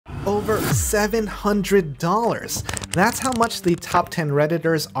over $700. That's how much the top 10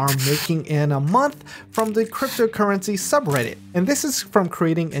 Redditors are making in a month from the cryptocurrency subreddit. And this is from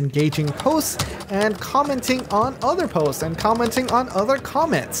creating engaging posts and commenting on other posts and commenting on other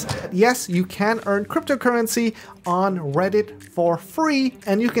comments. Yes, you can earn cryptocurrency on Reddit for free,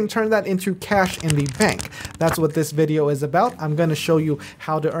 and you can turn that into cash in the bank. That's what this video is about. I'm going to show you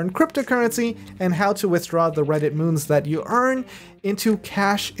how to earn cryptocurrency and how to withdraw the Reddit moons that you earn into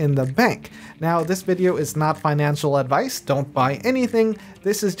cash in the bank. Now, this video is not financial advice. Don't buy anything.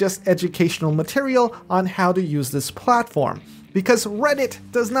 This is just educational material on how to use this platform. Because Reddit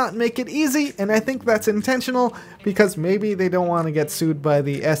does not make it easy, and I think that's intentional because maybe they don't want to get sued by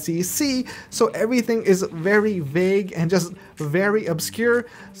the SEC, so everything is very vague and just very obscure.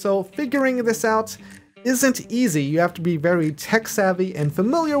 So figuring this out isn't easy. You have to be very tech savvy and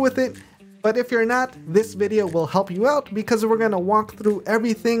familiar with it. But if you're not, this video will help you out because we're going to walk through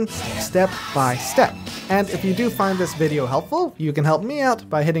everything step by step. And if you do find this video helpful, you can help me out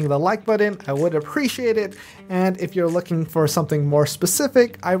by hitting the like button. I would appreciate it. And if you're looking for something more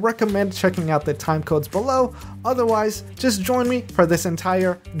specific, I recommend checking out the time codes below. Otherwise, just join me for this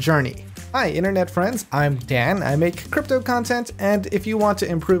entire journey. Hi internet friends, I'm Dan. I make crypto content, and if you want to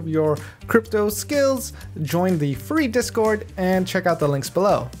improve your crypto skills, join the free Discord and check out the links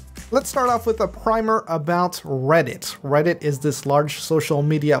below. Let's start off with a primer about Reddit. Reddit is this large social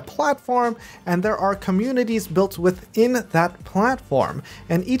media platform, and there are communities built within that platform.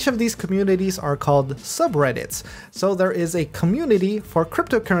 And each of these communities are called subreddits. So there is a community for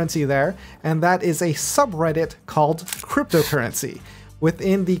cryptocurrency there, and that is a subreddit called cryptocurrency.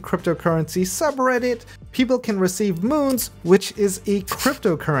 Within the cryptocurrency subreddit, people can receive moons, which is a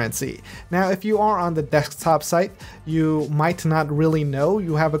cryptocurrency. Now, if you are on the desktop site, you might not really know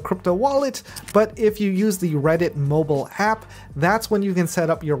you have a crypto wallet, but if you use the Reddit mobile app, that's when you can set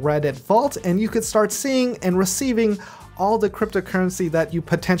up your Reddit vault and you could start seeing and receiving all the cryptocurrency that you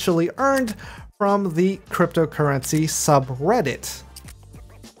potentially earned from the cryptocurrency subreddit.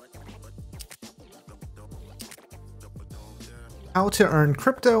 How to earn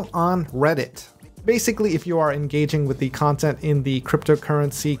crypto on Reddit. Basically, if you are engaging with the content in the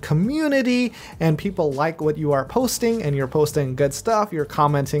cryptocurrency community and people like what you are posting and you're posting good stuff, you're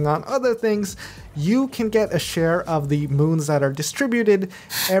commenting on other things, you can get a share of the moons that are distributed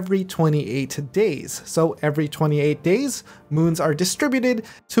every 28 days. So every 28 days, moons are distributed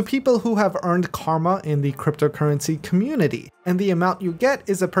to people who have earned karma in the cryptocurrency community. And the amount you get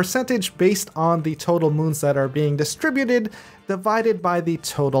is a percentage based on the total moons that are being distributed divided by the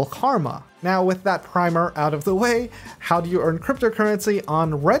total karma. Now, with that primer out of the way, how do you earn cryptocurrency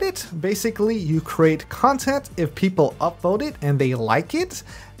on Reddit? Basically, you create content. If people upvote it and they like it,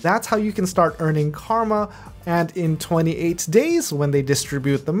 that's how you can start earning karma. And in 28 days, when they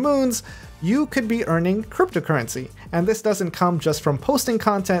distribute the moons, you could be earning cryptocurrency. And this doesn't come just from posting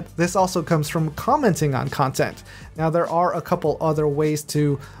content, this also comes from commenting on content. Now, there are a couple other ways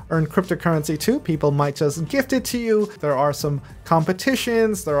to earn cryptocurrency too. People might just gift it to you. There are some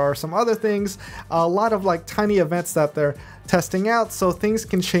competitions, there are some other things, a lot of like tiny events that they're testing out, so things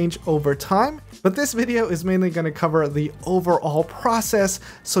can change over time. But this video is mainly going to cover the overall process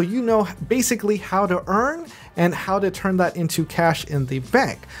so you know basically how to earn and how to turn that into cash in the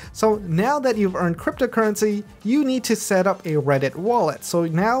bank. So now that you've earned cryptocurrency, you need to set up a Reddit wallet. So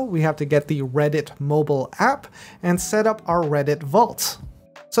now we have to get the Reddit mobile app and set up our Reddit vault.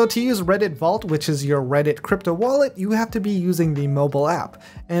 So to use Reddit Vault, which is your Reddit crypto wallet, you have to be using the mobile app.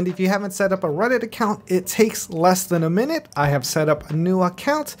 And if you haven't set up a Reddit account, it takes less than a minute. I have set up a new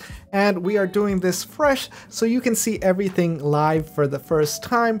account and we are doing this fresh so you can see everything live for the first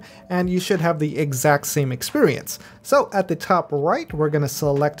time and you should have the exact same experience. So at the top right, we're going to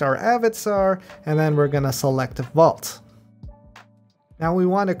select our avatar and then we're going to select Vault. Now we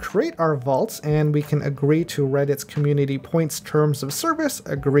want to create our vaults and we can agree to Reddit's community points terms of service,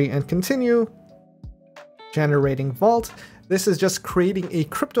 agree and continue. Generating vault. This is just creating a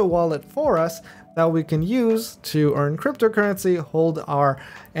crypto wallet for us that we can use to earn cryptocurrency, hold our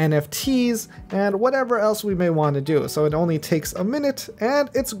NFTs, and whatever else we may want to do. So it only takes a minute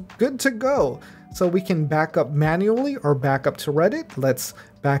and it's good to go. So we can back up manually or back up to Reddit. Let's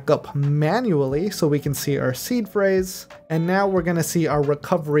back up manually so we can see our seed phrase. And now we're going to see our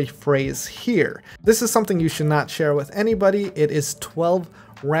recovery phrase here. This is something you should not share with anybody. It is 12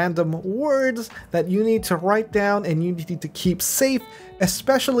 random words that you need to write down and you need to keep safe,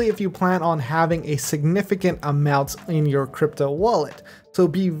 especially if you plan on having a significant amount in your crypto wallet. So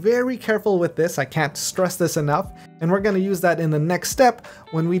be very careful with this. I can't stress this enough. And we're going to use that in the next step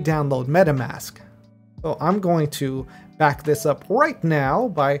when we download MetaMask. So I'm going to back this up right now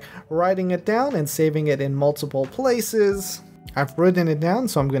by writing it down and saving it in multiple places. I've written it down,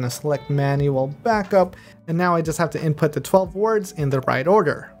 so I'm going to select manual backup, and now I just have to input the 12 words in the right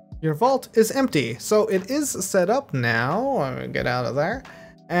order. Your vault is empty, so it is set up now. I'm going to get out of there.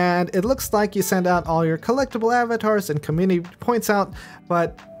 And it looks like you send out all your collectible avatars and community points out,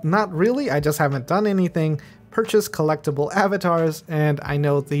 but not really. I just haven't done anything. Purchase collectible avatars, and I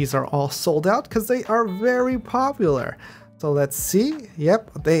know these are all sold out because they are very popular. So let's see.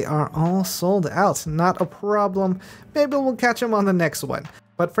 Yep, they are all sold out. Not a problem. Maybe we'll catch them on the next one.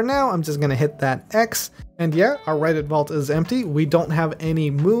 But for now, I'm just going to hit that X. And yeah, our Reddit vault is empty. We don't have any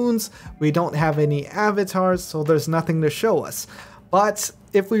moons. We don't have any avatars, so there's nothing to show us. But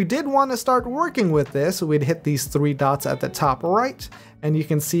if we did want to start working with this, we'd hit these 3 dots at the top right, and you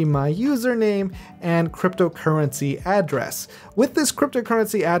can see my username and cryptocurrency address. With this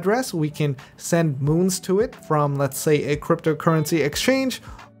cryptocurrency address, we can send moons to it from, let's say, a cryptocurrency exchange,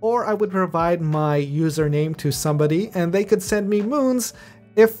 or I would provide my username to somebody and they could send me moons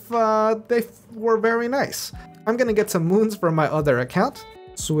if they were very nice. I'm gonna get some moons from my other account.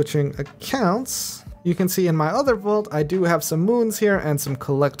 Switching accounts. You can see in my other vault, I do have some moons here and some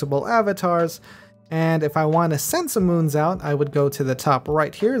collectible avatars. And if I want to send some moons out, I would go to the top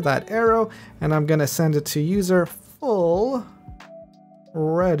right here, that arrow, and I'm going to send it to user full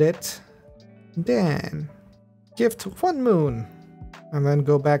Reddit Dan. Gift 1 moon. And then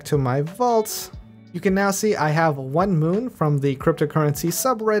go back to my vaults. You can now see I have 1 moon from the cryptocurrency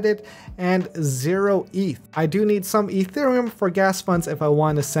subreddit and 0 ETH. I do need some Ethereum for gas funds if I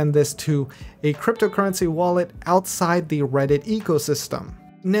want to send this to a cryptocurrency wallet outside the Reddit ecosystem.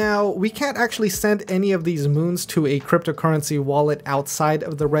 Now, we can't actually send any of these moons to a cryptocurrency wallet outside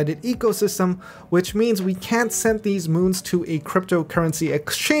of the Reddit ecosystem, which means we can't send these moons to a cryptocurrency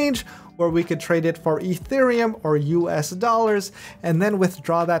exchange where we could trade it for Ethereum or US dollars and then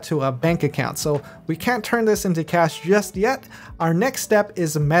withdraw that to a bank account. So we can't turn this into cash just yet. Our next step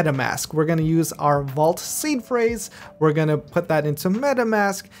is metamask. We're going to use our vault seed phrase. We're going to put that into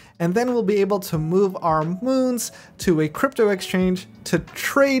metamask, and then we'll be able to move our moons to a crypto exchange to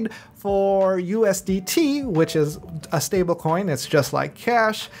trade for USDT, which is a stable coin. It's just like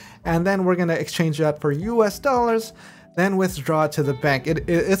cash. And then we're going to exchange that for US dollars, then withdraw it to the bank.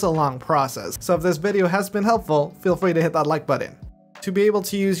 It's a long process. So if this video has been helpful, feel free to hit that like button. To be able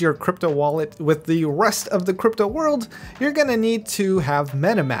to use your crypto wallet with the rest of the crypto world, you're going to need to have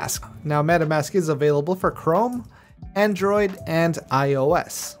MetaMask. Now, MetaMask is available for Chrome, Android, and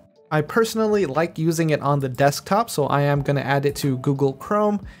iOS. I personally like using it on the desktop, so I am going to add it to Google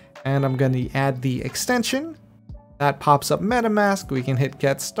Chrome, and I'm going to add the extension. That pops up MetaMask. We can hit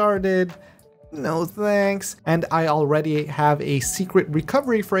Get Started. No thanks. And I already have a secret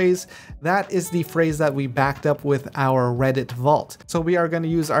recovery phrase. That is the phrase that we backed up with our Reddit vault. So we are going to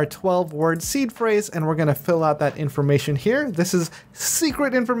use our 12-word seed phrase, and we're going to fill out that information here. This is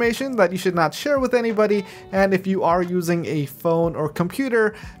secret information that you should not share with anybody. And if you are using a phone or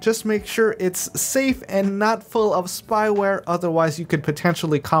computer, just make sure it's safe and not full of spyware. Otherwise, you could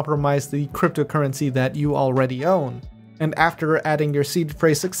potentially compromise the cryptocurrency that you already own. And after adding your seed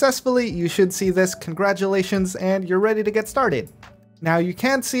phrase successfully, you should see this, congratulations, and you're ready to get started. Now you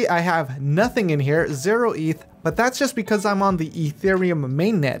can see I have nothing in here, 0 ETH, but that's just because I'm on the Ethereum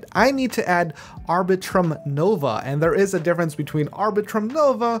mainnet. I need to add Arbitrum Nova, and there is a difference between Arbitrum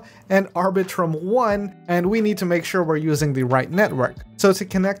Nova and Arbitrum 1, and we need to make sure we're using the right network. So to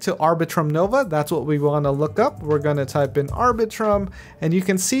connect to Arbitrum Nova, that's what we want to look up. We're going to type in Arbitrum, and you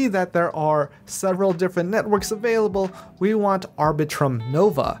can see that there are several different networks available. We want Arbitrum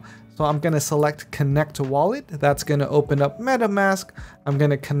Nova. So I'm going to select Connect to Wallet. That's going to open up MetaMask. I'm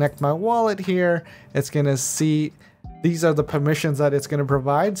going to connect my wallet here. It's going to see, these are the permissions that it's going to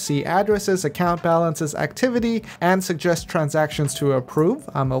provide. See addresses, account balances, activity, and suggest transactions to approve.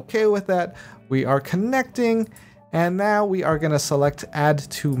 I'm okay with that. We are connecting. And now we are going to select Add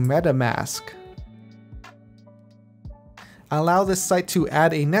to MetaMask. Allow this site to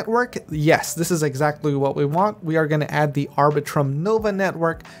add a network. Yes, this is exactly what we want. We are going to add the Arbitrum Nova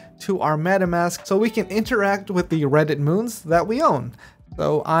network to our MetaMask so we can interact with the Reddit moons that we own.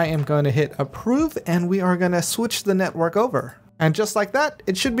 So I am going to hit approve, and we are going to switch the network over. And just like that,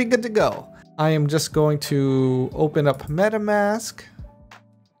 it should be good to go. I am just going to open up MetaMask.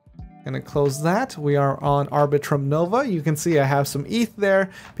 Going to close that. We are on Arbitrum Nova. You can see I have some ETH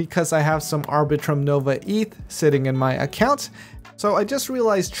there because I have some Arbitrum Nova ETH sitting in my account. So I just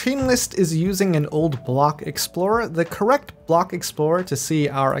realized Chainlist is using an old block explorer. The correct block explorer to see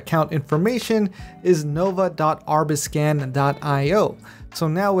our account information is nova.arbiscan.io. So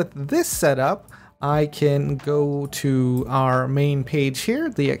now with this setup, I can go to our main page here,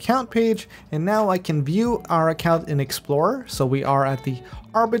 the account page, and now I can view our account in Explorer. So we are at the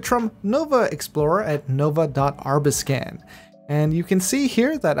Arbitrum Nova Explorer at nova.arbiscan. And you can see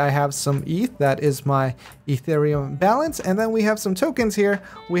here that I have some ETH, that is my Ethereum balance, and then we have some tokens here.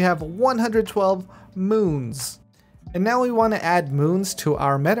 We have 112 moons. And now we want to add moons to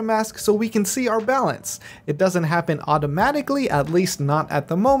our MetaMask so we can see our balance. It doesn't happen automatically, at least not at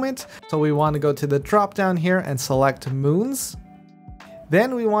the moment. So we want to go to the drop down here and select moons.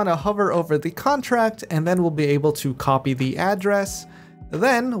 Then we want to hover over the contract, and then we'll be able to copy the address.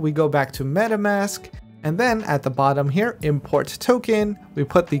 Then we go back to MetaMask, and then at the bottom here, import token. We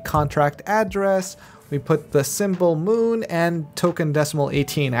put the contract address. We put the symbol moon and token decimal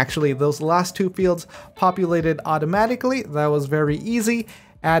 18. Actually, those last two fields populated automatically. That was very easy.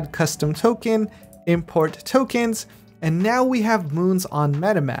 Add custom token, import tokens, and now we have moons on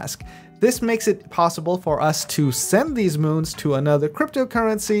MetaMask. This makes it possible for us to send these moons to another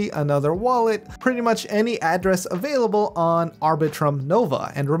cryptocurrency, another wallet, pretty much any address available on Arbitrum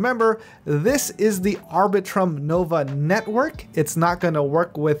Nova. And remember, this is the Arbitrum Nova network. It's not going to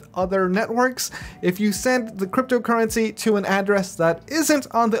work with other networks. If you send the cryptocurrency to an address that isn't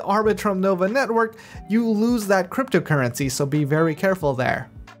on the Arbitrum Nova network, you lose that cryptocurrency, so be very careful there.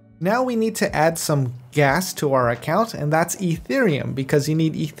 Now we need to add some gas to our account, and that's Ethereum, because you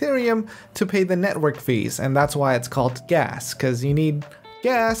need Ethereum to pay the network fees, and that's why it's called gas, because you need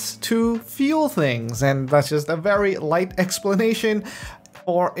gas to fuel things, and that's just a very light explanation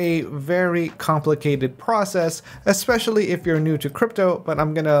for a very complicated process, especially if you're new to crypto, but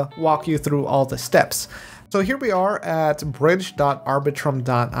I'm gonna walk you through all the steps. So here we are at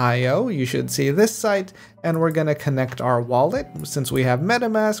bridge.arbitrum.io. You should see this site, and we're gonna connect our wallet. Since we have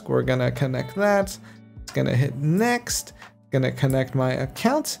MetaMask, we're gonna connect that. It's gonna hit next, gonna connect my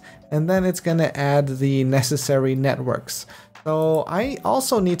account, and then it's gonna add the necessary networks. So I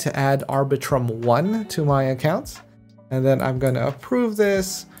also need to add Arbitrum 1 to my account, and then I'm gonna approve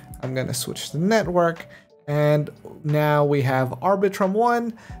this. I'm gonna switch the network. And now we have Arbitrum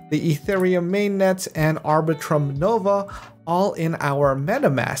 1, the Ethereum mainnet, and Arbitrum Nova all in our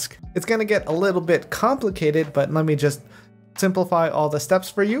MetaMask. It's going to get a little bit complicated, but let me just simplify all the steps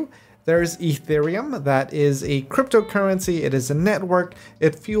for you. There's Ethereum, that is a cryptocurrency, it is a network,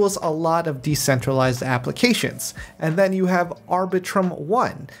 it fuels a lot of decentralized applications. And then you have Arbitrum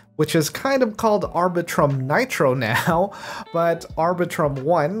 1, which is kind of called Arbitrum Nitro now, but Arbitrum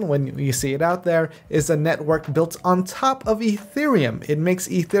 1, when you see it out there, is a network built on top of Ethereum. It makes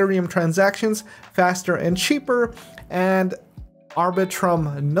Ethereum transactions faster and cheaper, and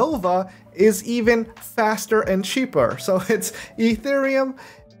Arbitrum Nova is even faster and cheaper. So it's Ethereum,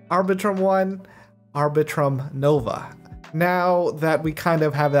 Arbitrum 1, Arbitrum Nova. Now that we kind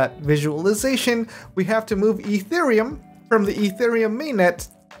of have that visualization, we have to move Ethereum from the Ethereum mainnet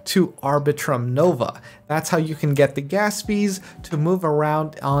to Arbitrum Nova. That's how you can get the gas fees to move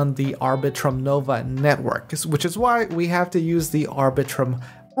around on the Arbitrum Nova network, which is why we have to use the Arbitrum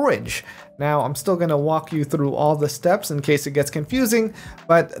bridge. Now, I'm still going to walk you through all the steps in case it gets confusing,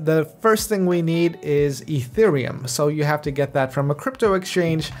 but the first thing we need is Ethereum. So you have to get that from a crypto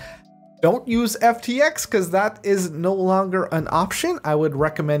exchange. Don't use FTX because that is no longer an option. I would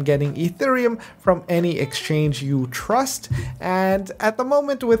recommend getting Ethereum from any exchange you trust. And at the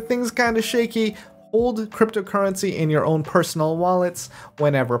moment, with things kind of shaky, hold cryptocurrency in your own personal wallets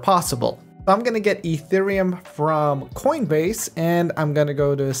whenever possible. So I'm going to get Ethereum from Coinbase, and I'm going to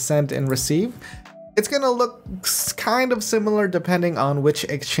go to send and receive. It's going to look kind of similar depending on which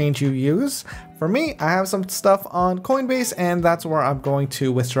exchange you use. For me, I have some stuff on Coinbase, and that's where I'm going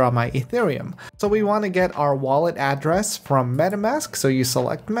to withdraw my Ethereum. So we want to get our wallet address from MetaMask. So you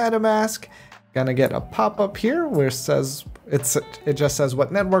select MetaMask. Gonna get a pop-up here where it says it just says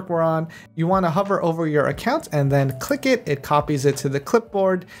what network we're on. You want to hover over your account and then click it. It copies it to the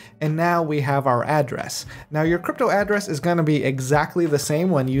clipboard, and now we have our address. Now your crypto address is going to be exactly the same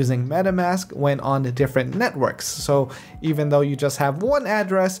when using MetaMask when on different networks. So even though you just have one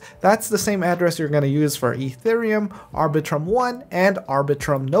address, that's the same address you're going to use for Ethereum, Arbitrum 1, and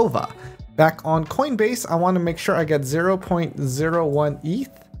Arbitrum Nova. Back on Coinbase, I want to make sure I get 0.01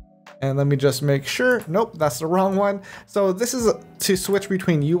 ETH. And let me just make sure. Nope, that's the wrong one. So this is to switch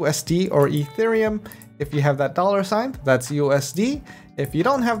between USD or Ethereum. If you have that $sign, that's USD. If you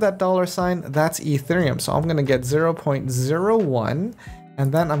don't have that $sign, that's Ethereum. So I'm gonna get 0.01,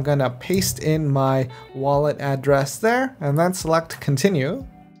 and then I'm gonna paste in my wallet address there, and then select continue.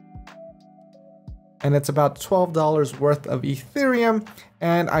 And it's about $12 worth of Ethereum,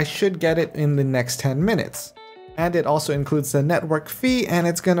 and I should get it in the next 10 minutes. And it also includes the network fee, and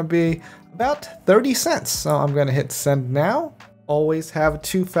it's going to be about 30 cents. So I'm going to hit send now. Always have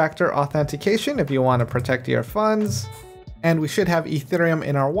two-factor authentication if you want to protect your funds. And we should have Ethereum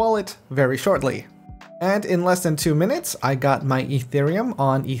in our wallet very shortly. And in less than 2 minutes, I got my Ethereum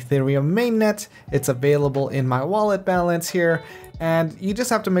on Ethereum mainnet. It's available in my wallet balance here. And you just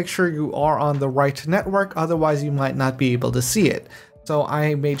have to make sure you are on the right network, otherwise you might not be able to see it. So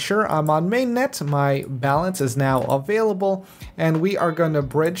I made sure I'm on mainnet, my balance is now available, and we are going to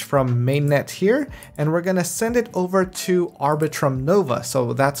bridge from mainnet here, and we're going to send it over to Arbitrum Nova.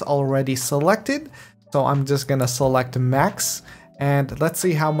 So that's already selected. So I'm just going to select max, and let's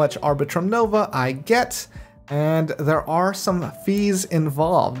see how much Arbitrum Nova I get. And there are some fees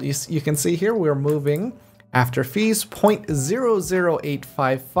involved. You can see here we're moving after fees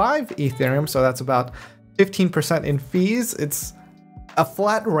 0.00855 Ethereum, so that's about 15% in fees. It's a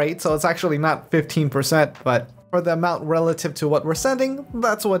flat rate, so it's actually not 15%, but for the amount relative to what we're sending,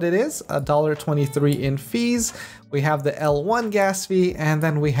 that's what it is, $1.23 in fees. We have the L1 gas fee, and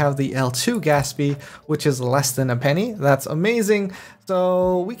then we have the L2 gas fee, which is less than a penny. That's amazing.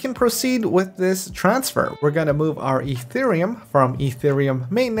 So we can proceed with this transfer. We're going to move our Ethereum from Ethereum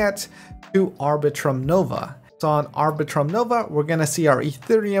mainnet to Arbitrum Nova. So on Arbitrum Nova, we're going to see our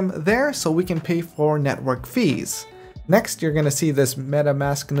Ethereum there, so we can pay for network fees. Next, you're going to see this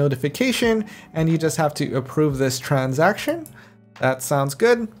metamask notification, and you just have to approve this transaction. That sounds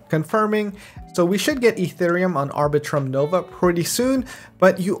good. Confirming. So we should get Ethereum on Arbitrum Nova pretty soon,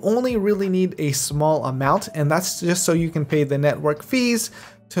 but you only really need a small amount, and that's just so you can pay the network fees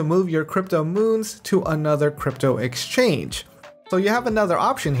to move your crypto moons to another crypto exchange. So you have another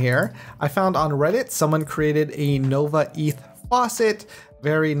option here. I found on Reddit someone created a Nova ETH faucet.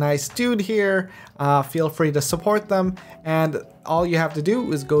 Very nice dude here. Feel free to support them, and all you have to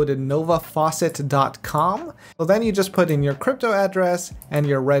do is go to novafaucet.com. So then you just put in your crypto address and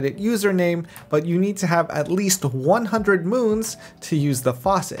your Reddit username, but you need to have at least 100 moons to use the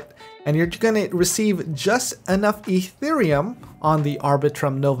faucet. And you're going to receive just enough Ethereum on the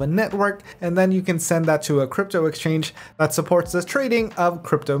Arbitrum Nova network, and then you can send that to a crypto exchange that supports the trading of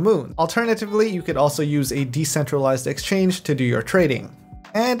crypto moon. Alternatively, you could also use a decentralized exchange to do your trading.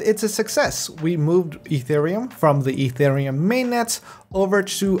 And it's a success. We moved Ethereum from the Ethereum mainnet over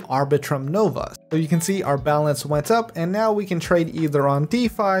to Arbitrum Nova. So you can see our balance went up, and now we can trade either on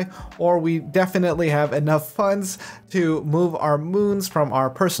DeFi, or we definitely have enough funds to move our moons from our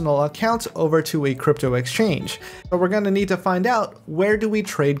personal account over to a crypto exchange. So we're going to need to find out, where do we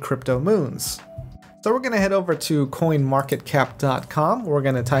trade crypto moons? So we're going to head over to coinmarketcap.com. We're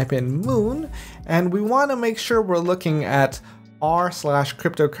going to type in moon, and we want to make sure we're looking at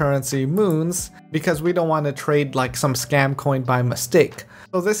r/cryptocurrency moons, because we don't want to trade like some scam coin by mistake.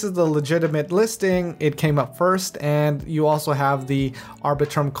 So this is the legitimate listing. It came up first, and you also have the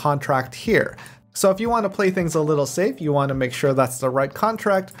Arbitrum contract here. So if you want to play things a little safe, you want to make sure that's the right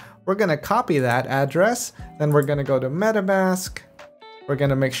contract. We're going to copy that address, then we're going to go to metamask. We're going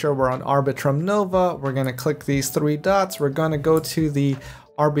to make sure we're on Arbitrum Nova. We're going to click these three dots. We're going to go to the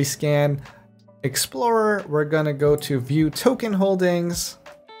Arbiscan Explorer. We're going to go to view token holdings.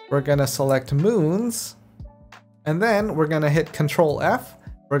 We're going to select moons, and then we're going to hit Control F.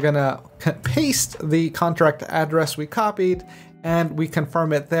 We're going to paste the contract address we copied, and we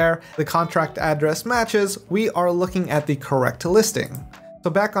confirm it there. The contract address matches. We are looking at the correct listing. So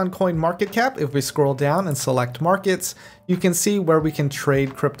back on CoinMarketCap, if we scroll down and select markets, you can see where we can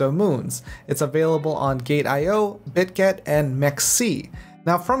trade crypto moons. It's available on Gate.io, BitGet, and MEXC.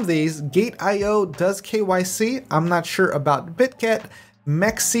 Now from these, Gate.io does KYC. I'm not sure about BitGet.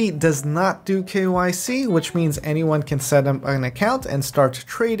 MEXC does not do KYC, which means anyone can set up an account and start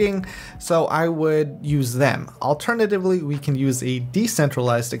trading, so I would use them. Alternatively, we can use a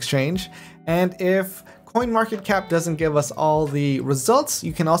decentralized exchange, and if CoinMarketCap doesn't give us all the results,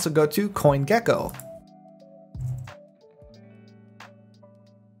 you can also go to CoinGecko.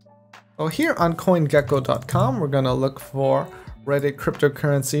 So here on CoinGecko.com, we're going to look for Reddit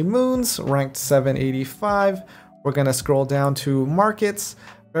cryptocurrency moons, ranked 785. We're going to scroll down to markets,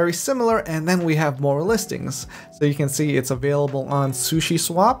 very similar, and then we have more listings. So you can see it's available on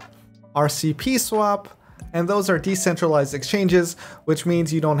SushiSwap, RCPSwap, and those are decentralized exchanges, which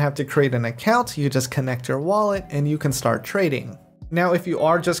means you don't have to create an account. You just connect your wallet and you can start trading. Now, if you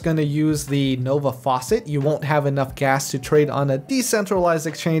are just going to use the Nova faucet, you won't have enough gas to trade on a decentralized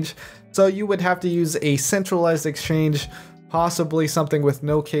exchange, so you would have to use a centralized exchange, possibly something with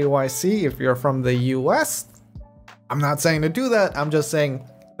no KYC if you're from the US. I'm not saying to do that, I'm just saying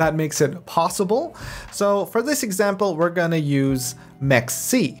that makes it possible. So for this example, we're gonna use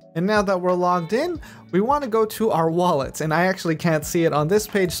MEXC. And now that we're logged in, we wanna go to our wallets, and I actually can't see it on this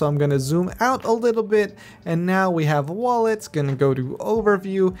page, so I'm gonna zoom out a little bit. And now we have wallets, gonna go to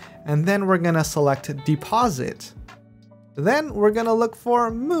overview, and then we're gonna select deposit. Then we're gonna look for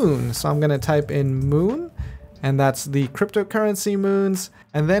Moon. So I'm gonna type in Moon, and that's the cryptocurrency moons.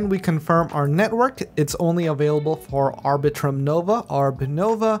 And then we confirm our network. It's only available for Arbitrum Nova, Arb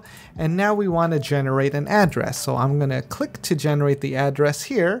Nova. And now we want to generate an address. So I'm going to click to generate the address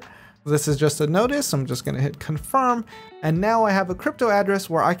here. This is just a notice. I'm just going to hit confirm. And now I have a crypto address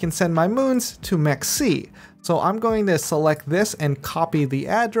where I can send my moons to MEXC. So I'm going to select this and copy the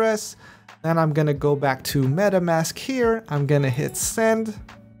address. Then I'm going to go back to metamask here. I'm going to hit send.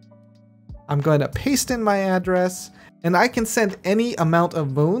 I'm going to paste in my address, and I can send any amount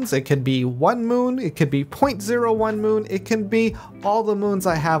of moons. It could be 1 moon, it could be 0.01 moon, it can be all the moons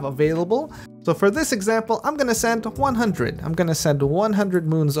I have available. So for this example, I'm going to send 100. I'm going to send 100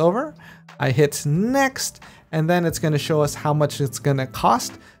 moons over. I hit next, and then it's going to show us how much it's going to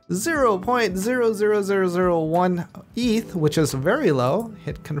cost. 0.00001 ETH, which is very low.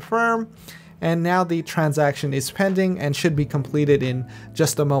 Hit confirm, and now the transaction is pending and should be completed in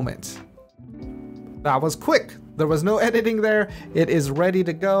just a moment. That was quick. There was no editing there. It is ready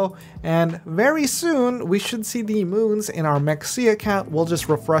to go. And very soon we should see the moons in our MEXC account. We'll just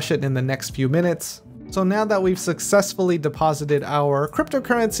refresh it in the next few minutes. So now that we've successfully deposited our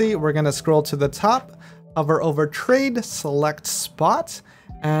cryptocurrency, we're going to scroll to the top, hover over trade, select spot,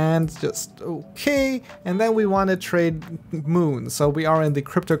 and just okay. And then we want to trade moons. So we are in the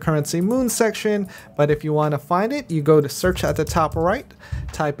cryptocurrency moon section, but if you want to find it, you go to search at the top right,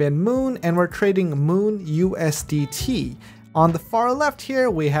 type in moon, and we're trading moon USDT. On the far left here,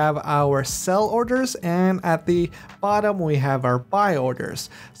 we have our sell orders, and at the bottom, we have our buy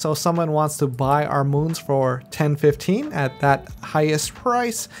orders. So someone wants to buy our moons for 10.15 at that highest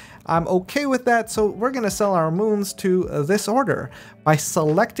price. I'm okay with that, so we're going to sell our moons to this order. By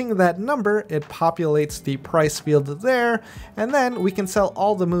selecting that number, it populates the price field there, and then we can sell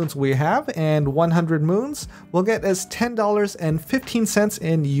all the moons we have, and 100 moons will get us $10.15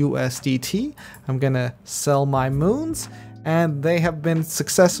 in USDT. I'm going to sell my moons, and they have been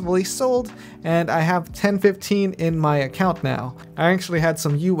successfully sold, and I have 10.15 in my account now. I actually had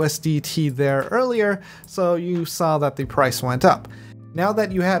some USDT there earlier, so you saw that the price went up. Now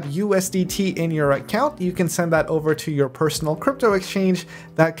that you have USDT in your account, you can send that over to your personal crypto exchange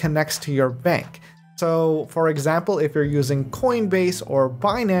that connects to your bank. So for example, if you're using Coinbase or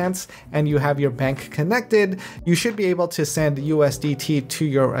Binance and you have your bank connected, you should be able to send USDT to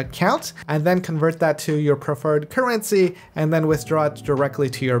your account and then convert that to your preferred currency and then withdraw it directly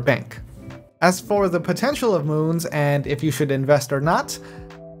to your bank. As for the potential of moons and if you should invest or not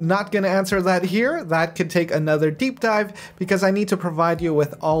gonna answer that here. That could take another deep dive because I need to provide you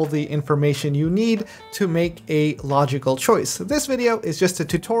with all the information you need to make a logical choice. This video is just a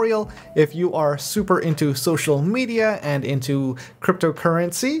tutorial. If you are super into social media and into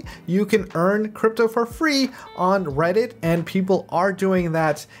cryptocurrency, you can earn crypto for free on Reddit, and people are doing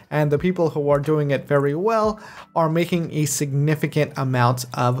that, and the people who are doing it very well are making a significant amount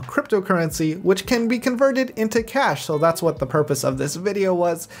of cryptocurrency, which can be converted into cash. So that's what the purpose of this video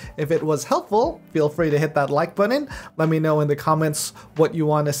was. If it was helpful, feel free to hit that like button. Let me know in the comments what you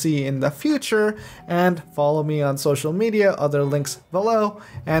want to see in the future, and follow me on social media, other links below.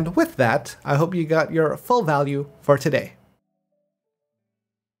 And with that, I hope you got your full value for today.